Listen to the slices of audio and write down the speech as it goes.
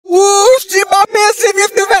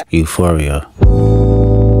Euphoria.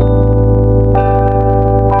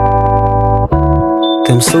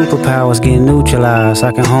 Them superpowers get neutralized,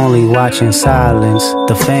 I can only watch in silence.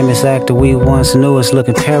 The famous actor we once knew is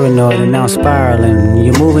looking paranoid and now spiraling.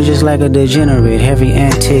 You're moving just like a degenerate, every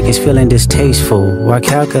antic is feeling distasteful. Why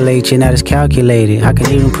calculate, you're not as calculated, I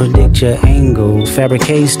can even predict your angles.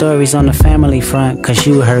 Fabricating stories on the family front, cause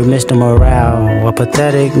you heard Mr. Morale. A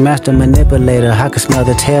pathetic master manipulator, I can smell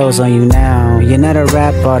the tails on you now. You're not a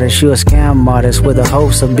rap artist, you're a scam artist with the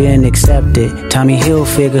hopes of being accepted. Tommy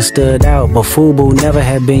Hilfiger stood out, but FUBU never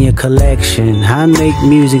had been your collection. I make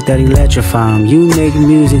music that electrify 'em, you make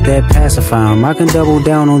music that pacify 'em. I can double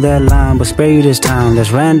down on that line, but spare you this time. That's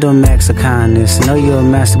random acts of kindness. Know you're a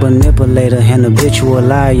master manipulator and habitual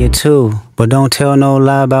liar too. But don't tell no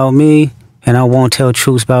lie about me, and I won't tell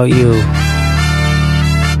truths about you.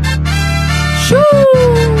 Shoo!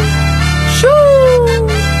 Shoo!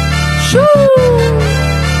 Shoo!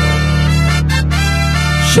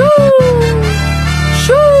 Shoo!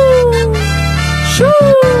 Shoo! Shoo!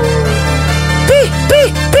 Beep,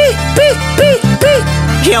 beep, beep, beep, beep, beep.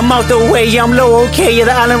 Yeah, I'm out the way, yeah, I'm low, okay. Yeah,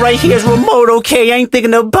 the island right here is remote, okay. I ain't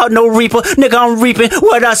thinking about no reaper, nigga, I'm reaping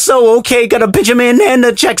what I sow, okay. Got a Benjamin and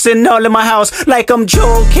a Jackson all in my house, like I'm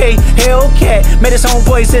Joe, okay. Hellcat, made his own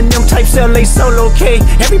boys and them types LA solo, okay.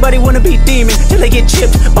 Everybody wanna be demon till they get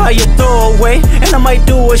chipped by your throwaway. And I might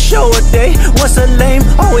do a show a day. Once a lame,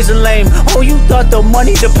 always a lame. Oh, you thought the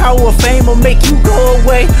money, the power of fame will make you go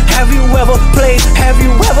away? Have you ever played? Have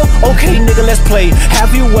you ever? Okay, nigga, let's play.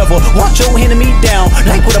 Have you ever walked your enemy down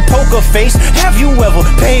like with a poker face? Have you ever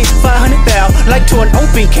paid 500,000 like to an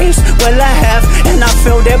open case? Well, I have, and I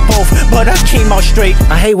failed at both, but I came out straight.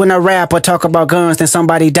 I hate when I rap or talk about guns, then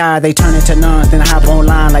somebody die, they turn into nuns. Then I hop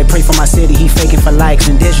online like pray for my city, he faking for likes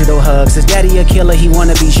and digital hugs. His daddy a killer, he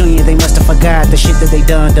wanna be Junior, they must have forgot the shit that they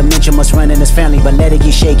done. Dementia must run in his family, but let it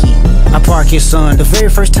get shaky. I park his son. The very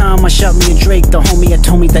first time I shot me a Drake, the homie had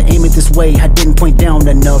told me to aim it this way. I didn't point down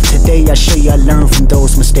enough. Today I show you I learned from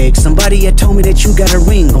those mistakes. Somebody had told me that you got a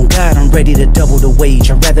ring. On God, I'm ready to double the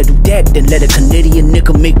wage. I'd rather do that than let a Canadian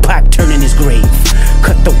nigga make Pac turn in his grave.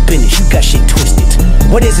 Cut the business, you got shit twisted.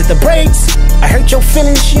 What is it, the braids? I hurt your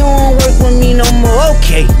feelings, you don't work with me no more.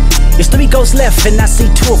 Okay, there's 3 ghosts left and I see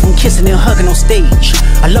 2 of them kissing and hugging on stage.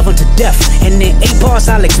 I love them to death, and in 8 bars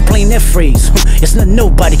I'll explain that phrase. It's nothing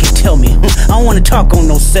nobody can tell me. I don't wanna talk on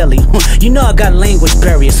no celly. You know I got language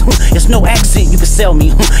barriers. It's no accent you can sell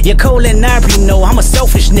me. You're Cole and Ivory, know I'm a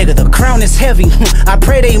selfish nigga. The crown is heavy. I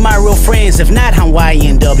pray they my real friends. If not, I'm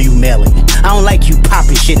YNW Melly. I don't like you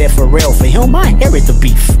popping shit at Pharrell. For him, I inherit the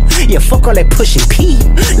beef. Yeah, fuck all that pushing P.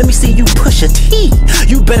 Let me see you push a T.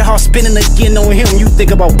 You better off spinning again on him. You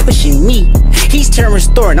think about pushing me. He's Terrence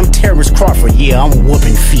Thornton, I'm Terrence Crawford. Yeah, I'm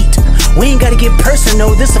whooping feet. We ain't gotta get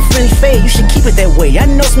personal, this a friendly fade. You should keep it that way. I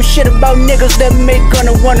know some shit about niggas that make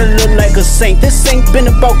gonna wanna look like a saint. This ain't been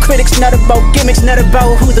about critics, not about gimmicks, not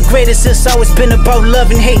about who the greatest. It's always been about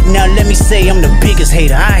love and hate. Now let me say I'm the biggest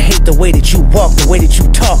hater. I hate the way that you walk, the way that you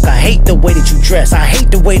talk. I hate the way that you dress. I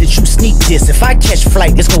hate the way that you sneak this. If I catch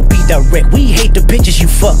flight, it's gonna be direct. We hate the bitches you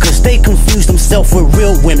fuck, cause they confuse themselves with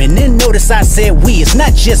real women. Then notice I said we, it's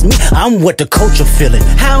not just me, I'm what the culture feeling.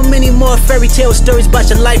 How many more fairy tale stories about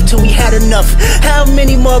your life till we had enough? How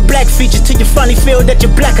many more black features till you finally feel that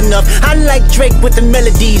you're black enough? I like Drake with the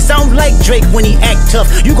melodies, I don't like Drake when he act tough.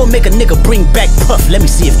 You gon' make a nigga bring back Puff. Let me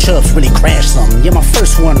see if Chubbs really crash something. Yeah, my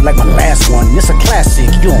first one like my last one. It's a classic,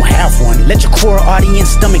 you don't have one. Let your core audience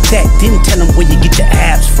stomach that, then tell them where you get your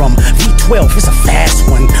abs from. V12, it's a fast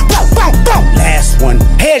one. Bow, bow, bow. Last one,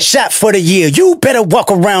 headshot for the year. You better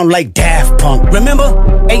walk around like Daft Punk. Remember?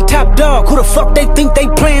 A top dog, who the fuck they think they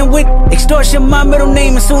playing with? Extortion my middle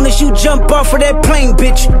name as soon as you jump off of that plane,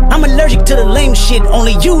 bitch. I'm allergic to the lame shit,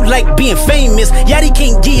 only you like being famous. Yachty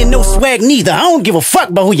can't give you no swag neither. I don't give a fuck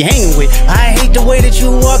about who you hanging with. I hate the way that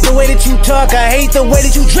you walk, the way that you talk. I hate the way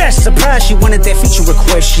that you dress. Surprised she wanted that feature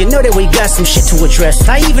request. You know that we got some shit to address.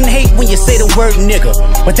 I even hate when you say the word nigga,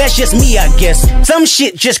 but that's just me, I guess. Some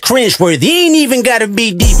shit just cringeworthy, ain't even gotta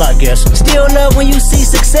be deep, I guess. Still love when you see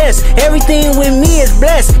success. Everything with me is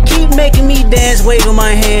blessed. Keep making me dance, waving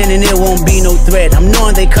my hand, and it won't be no threat. I'm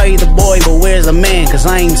knowing they call you the boy, but where's the man? Cause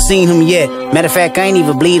I ain't seen him yet. Matter of fact, I ain't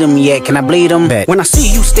even bleed him yet. Can I bleed him back? When I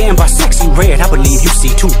see you stand by sexy red, I believe you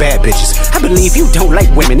see 2 bad bitches. I believe you don't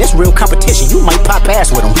like women, it's real competition. You might pop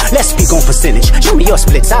ass with them. Let's speak on percentage. Show me your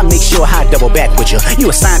splits, I'll make sure I double back with you. You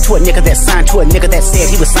assigned to a nigga that signed to a nigga that said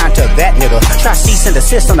he was signed to that nigga. Try cease and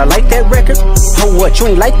desist on a like that record. Oh what, you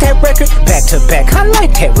ain't like that record? Back to back, I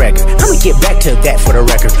like that record. I'ma get back to that for the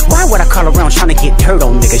record. Why would I call around trying to get dirt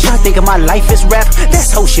on niggas? Y'all thinking my life is rap?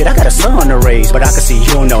 That's whole shit, I got a son to raise. But I can see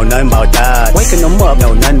you don't know know nothing about that. Waking them up,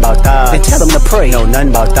 know nothing about that. Then tell them to pray, know nothing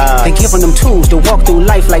about that. Then giving them tools to walk through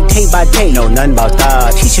life like day by day, know nothing about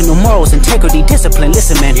that. Teaching them morals, integrity, discipline.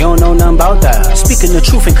 Listen, man, you don't know nothing about that. Speaking the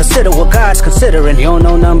truth and consider what God's considering. You don't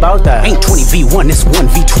know nothing about that. Ain't 20v1, it's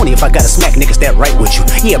 1v20. If I gotta smack niggas that right with you,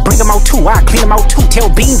 yeah, bring them out too. I clean them out too. Tell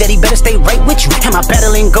Bean that he better stay right with you. Am I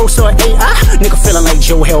battling ghosts or AI? Nigga feeling like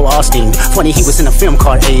Joe Hill Austin. Funny, he was in a film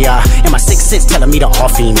called AI. And my 6'6" telling me to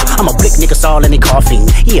off him. I'm a blick niggas all in they coughing.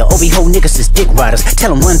 Yeah, OB-ho niggas is dick riders.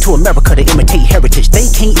 Tell them run to America to imitate heritage. They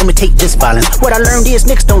can't imitate this violence. What I learned is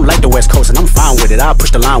niggas don't like the West Coast, and I'm fine with it. I'll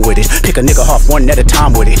push the line with it. Pick a nigga off one at a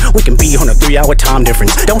time with it. We can be on a 3-hour time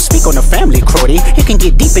difference. Don't speak on the family, Crody. It can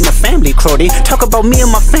get deep in the family, Crody. Talk about me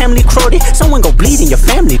and my family, Crody. Someone go bleed in your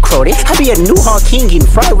family, Crody. I be at New Hall King eating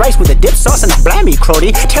fried rice with a dip sauce and a blammy,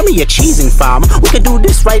 Crody. Tell me you're cheesing, fam. We can do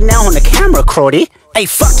this right now on the camera, Crody. Hey,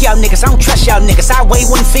 fuck y'all niggas, I don't trust y'all niggas. I wave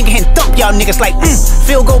one finger and thump y'all niggas like,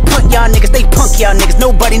 field goal punt y'all niggas, they punk y'all niggas.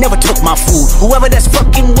 Nobody never took my food. Whoever that's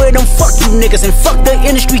fucking with them, fuck you niggas, and fuck the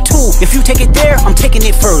industry too. If you take it there, I'm taking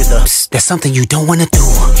it further. Psst, that's something you don't wanna do.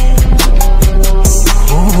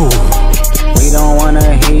 Ooh, we don't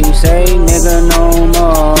wanna hear you say nigga no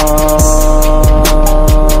more.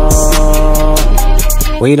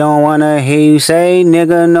 We don't wanna hear you say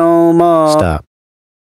nigga no more. Stop.